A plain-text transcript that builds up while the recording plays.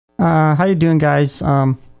How you doing, guys?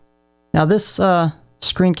 Now this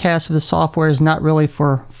screencast of the software is not really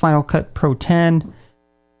for Final Cut Pro 10.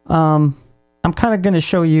 I'm kind of going to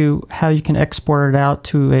show you how you can export it out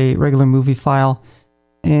to a regular movie file.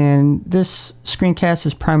 And this screencast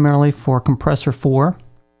is primarily for Compressor 4.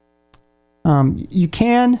 You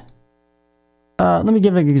can, let me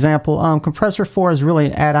give an example. Compressor 4 is really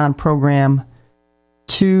an add-on program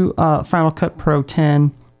to Final Cut Pro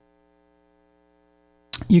 10.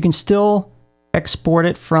 You can still export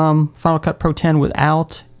it from Final Cut Pro 10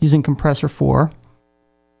 without using Compressor 4.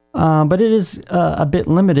 But it is a bit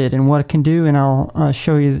limited in what it can do, and I'll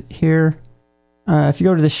show you here. If you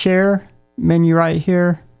go to the Share menu right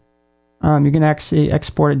here, you can actually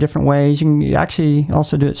export it different ways. You can actually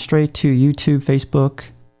also do it straight to YouTube, Facebook,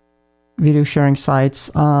 video sharing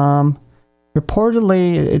sites.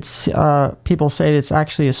 Reportedly, it's people say it's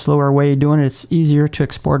actually a slower way of doing it. It's easier to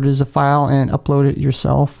export it as a file and upload it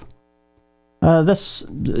yourself. That's,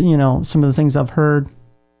 you know, some of the things I've heard.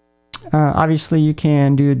 Obviously, you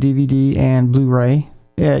can do a DVD and Blu-ray.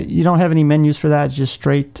 You don't have any menus for that. It's just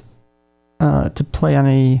straight to play on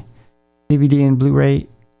a DVD and Blu-ray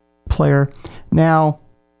player. Now,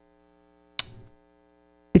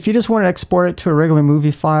 if you just want to export it to a regular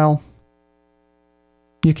movie file,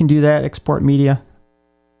 you can do that, export media,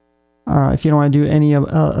 if you don't want to do any of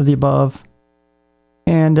the above.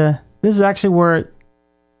 And this is actually where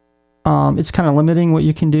it's kind of limiting what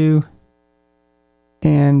you can do.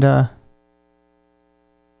 And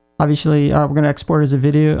obviously, we're going to export as a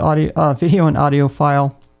video and audio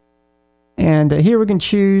file. And here we can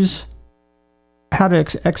choose how to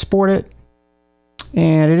export it.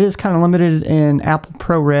 And it is kind of limited in Apple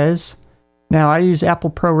ProRes. Now, I use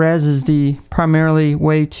Apple ProRes as the primarily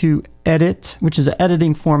way to edit, which is an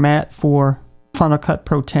editing format for Final Cut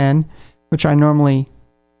Pro 10, which I normally,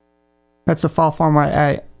 that's the file format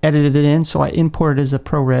I edited it in, so I import it as a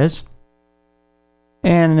ProRes.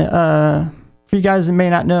 And for you guys that may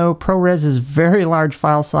not know, ProRes is very large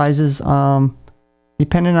file sizes.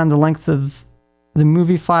 Depending on the length of the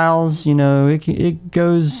movie files, you know, it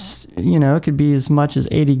goes, you know, it could be as much as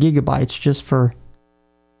 80 gigabytes just for,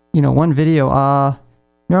 you know, one video.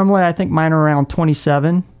 Normally I think mine are around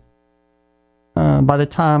 27 by the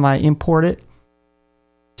time I import it.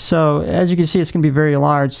 So as you can see, it's going to be very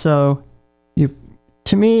large. So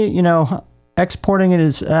to me, you know, exporting it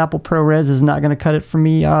as Apple ProRes is not going to cut it for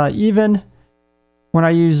me. Even when I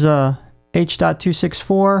use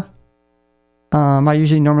H.264, I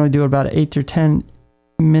usually normally do about an 8 or 10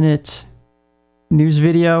 minute news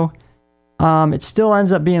video. It still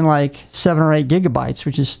ends up being like 7 or 8 gigabytes,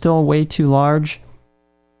 which is still way too large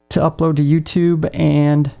to upload to YouTube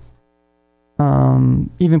and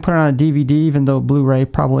even put it on a DVD, even though Blu-ray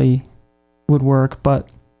probably would work. But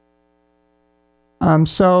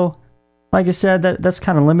so like I said, that's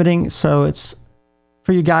kind of limiting. So it's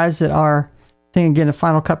for you guys that are thinking of getting a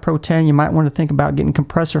Final Cut Pro 10, you might want to think about getting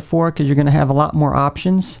Compressor 4 because you're going to have a lot more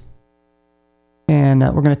options. And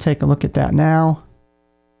we're going to take a look at that now.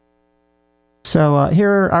 So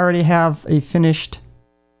here I already have a finished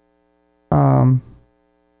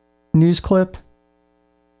news clip,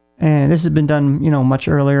 and this has been done, you know, much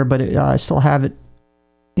earlier, but I still have it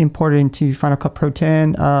imported into Final Cut Pro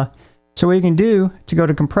 10. So what you can do to go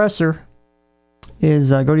to Compressor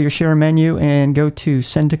is go to your Share menu and go to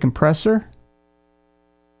Send to Compressor,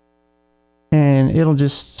 and it'll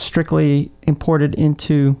just strictly import it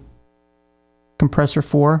into Compressor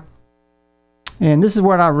 4. And this is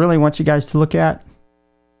what I really want you guys to look at.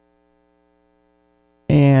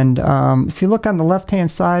 And if you look on the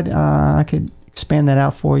left-hand side, I could expand that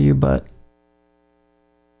out for you. But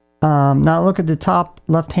now look at the top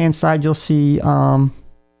left-hand side. You'll see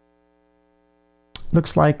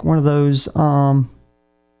looks like one of those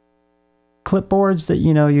clipboards that,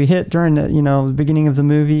 you know, you hit during the, you know, the beginning of the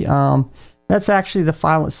movie. That's actually the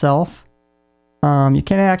file itself. You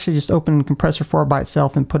can actually just open Compressor 4 by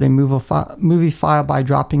itself and put a movie file by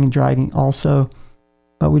dropping and dragging also.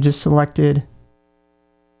 But we just selected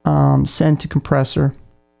Send to Compressor.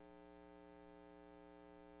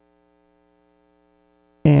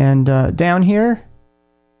 And down here,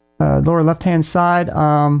 lower left-hand side,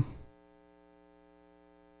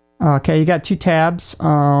 okay, you got two tabs.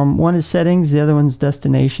 One is Settings, the other one's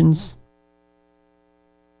Destinations.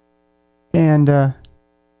 And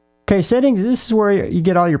okay, Settings, this is where you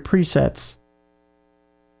get all your presets.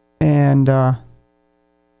 And let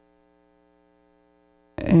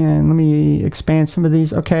me expand some of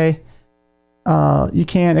these. Okay, you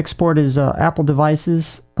can export as Apple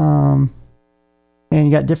devices, and you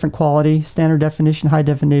got different quality, standard definition, high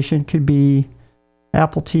definition, could be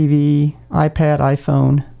Apple TV, iPad,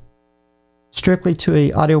 iPhone, strictly to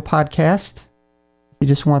a audio podcast. You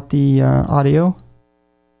just want the audio.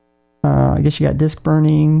 I guess you got disk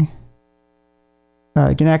burning.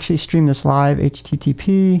 You can actually stream this live,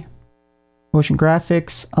 HTTP, motion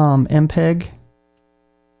graphics, MPEG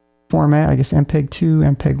format, I guess MPEG 2,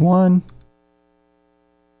 MPEG 1.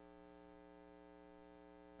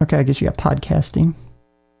 Okay, I guess you got podcasting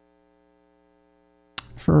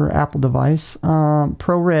for Apple device.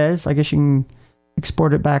 ProRes, I guess you can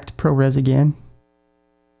export it back to ProRes again.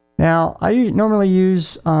 Now, I normally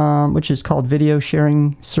use, which is called video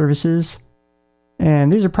sharing services.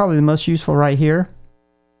 And these are probably the most useful right here.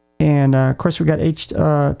 And of course, we got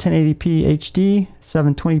 1080p HD,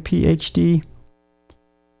 720p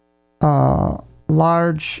HD,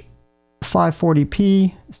 large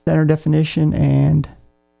 540p, standard definition, and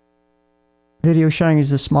video sharing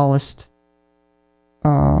is the smallest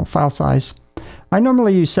file size. I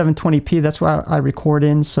normally use 720p, that's what I record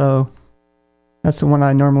in, so that's the one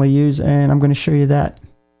I normally use, and I'm going to show you that.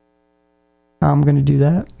 I'm going to do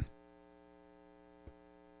that.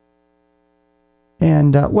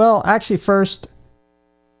 And, well, actually first,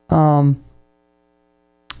 now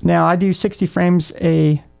I do 60 frames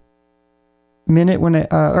a minute when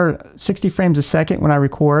or 60 frames a second when I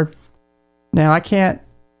record. Now I can't,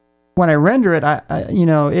 when I render it, you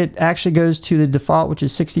know, it actually goes to the default, which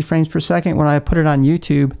is 60 frames per second. When I put it on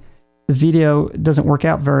YouTube, the video doesn't work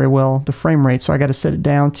out very well, the frame rate, so I got to set it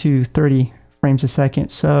down to 30 frames a second.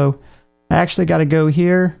 So I actually got to go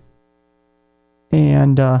here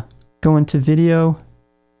and go into video.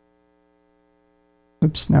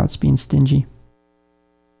 Oops, now it's being stingy.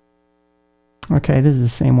 Okay, this is the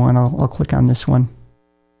same one. I'll click on this one.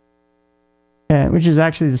 Which is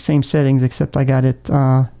actually the same settings, except I got it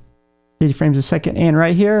 80 frames a second. And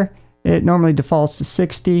right here, it normally defaults to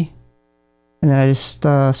 60. And then I just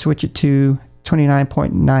switch it to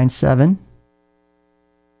 29.97.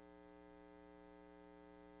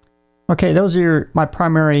 Okay, those are my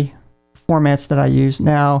primary formats that I use.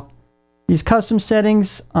 Now, these custom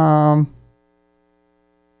settings, now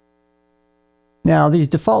these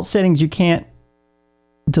default settings you can't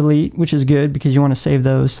delete, which is good because you want to save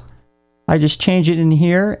those. I just change it in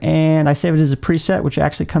here and I save it as a preset, which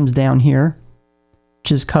actually comes down here,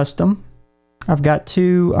 which is custom. I've got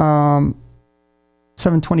two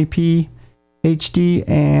 720p HD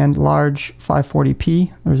and large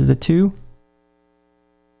 540p. Those are the two.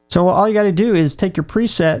 So all you got to do is take your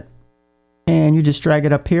preset and you just drag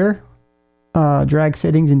it up here. Drag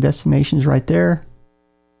settings and destinations right there.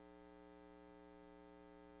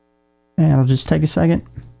 And it'll just take a second.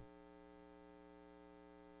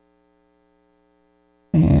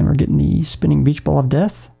 And we're getting the spinning beach ball of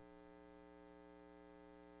death.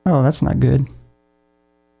 Oh, that's not good.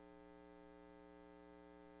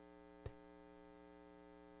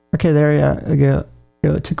 Okay, there you go.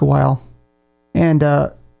 It took a while. And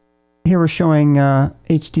here we're showing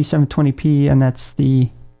HD 720p, and that's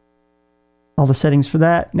all the settings for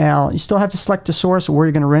that. Now, you still have to select the source or where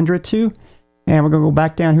you're going to render it to. And we're going to go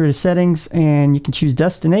back down here to settings, and you can choose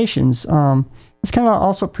destinations. It's kind of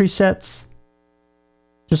also presets,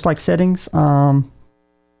 just like settings. And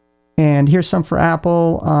here's some for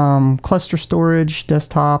Apple. Cluster storage,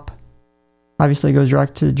 desktop. Obviously it goes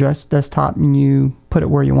direct to the desktop, and you put it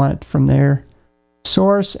where you want it from there.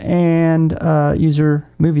 Source and user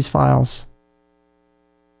movies files.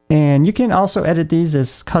 And you can also edit these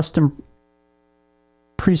as custom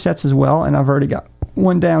presets as well. And I've already got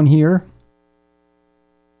one down here,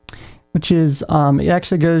 which is, it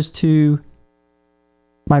actually goes to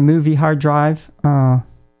my movie hard drive that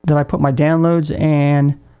I put my downloads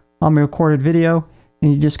and on my recorded video.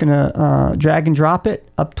 And you're just going to drag and drop it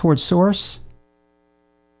up towards source.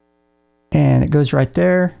 And it goes right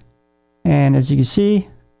there. And as you can see,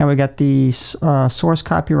 now we got the source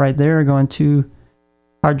copy right there going to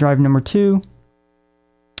hard drive number 2.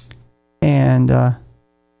 And all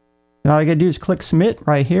you gotta do is click submit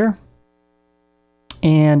right here.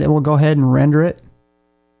 And it will go ahead and render it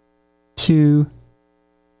to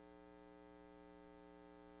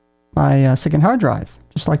my second hard drive,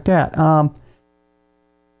 just like that.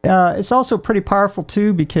 It's also pretty powerful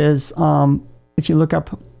too, because if you look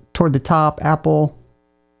up toward the top, Apple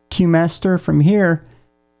QMaster from here,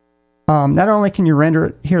 not only can you render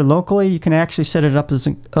it here locally, you can actually set it up as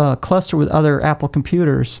a cluster with other Apple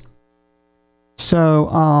computers.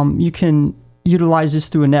 So you can utilize this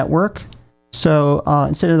through a network. So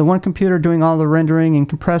instead of the one computer doing all the rendering and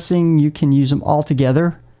compressing, you can use them all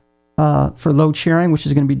together for load sharing, which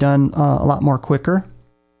is going to be done a lot more quicker.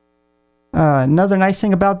 Another nice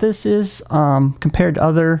thing about this is, compared to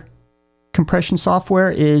other compression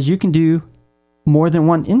software, is you can do more than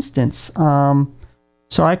one instance.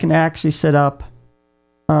 So I can actually set up,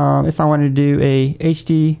 if I want to do a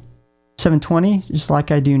HD 720, just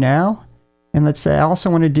like I do now. And let's say I also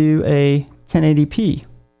want to do a 1080p.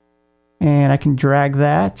 And I can drag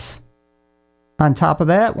that on top of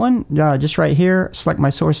that one, just right here, select my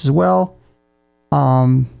source as well.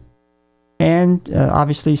 And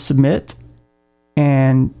obviously submit.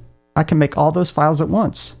 And I can make all those files at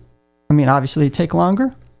once. I mean, obviously they take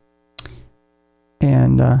longer.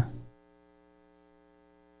 And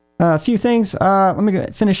a few things. Let me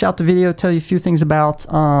finish out the video, tell you a few things about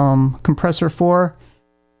Compressor 4.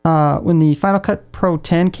 When the Final Cut Pro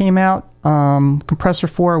 10 came out, Compressor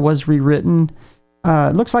 4 was rewritten.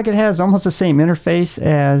 It looks like it has almost the same interface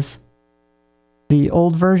as the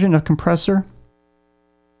old version of Compressor.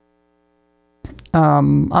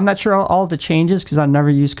 I'm not sure all the changes because I've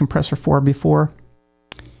never used Compressor 4 before.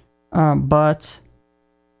 But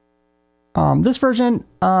this version,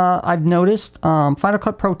 I've noticed, Final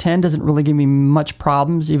Cut Pro 10 doesn't really give me much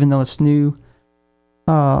problems, even though it's new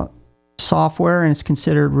software and it's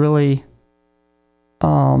considered really,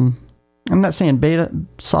 I'm not saying beta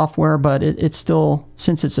software, but it's still,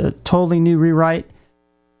 since it's a totally new rewrite,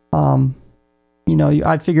 you know,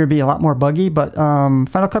 I'd figure it'd be a lot more buggy, but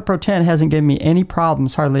Final Cut Pro 10 hasn't given me any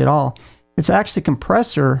problems, hardly at all. It's actually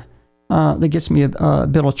Compressor that gets me a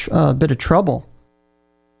bit of trouble.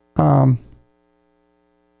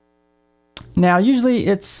 Now, usually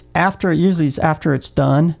it's after it's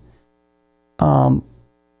done.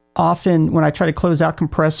 Often when I try to close out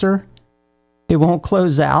Compressor, it won't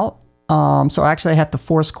close out. So actually I have to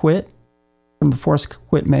force quit from the force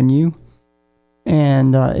quit menu.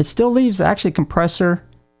 And it still leaves actually Compressor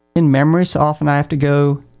in memory. So often I have to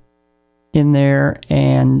go in there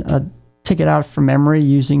and take it out from memory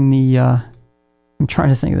using the, I'm trying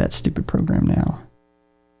to think of that stupid program now.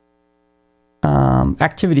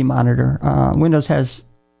 Activity Monitor. Windows has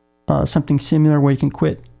something similar where you can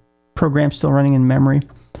quit programs still running in memory.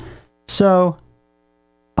 So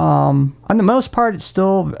on the most part, it's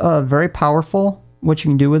still very powerful what you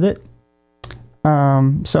can do with it.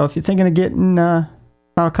 So if you're thinking of getting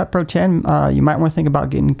Final Cut Pro 10, you might want to think about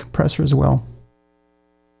getting Compressor as well.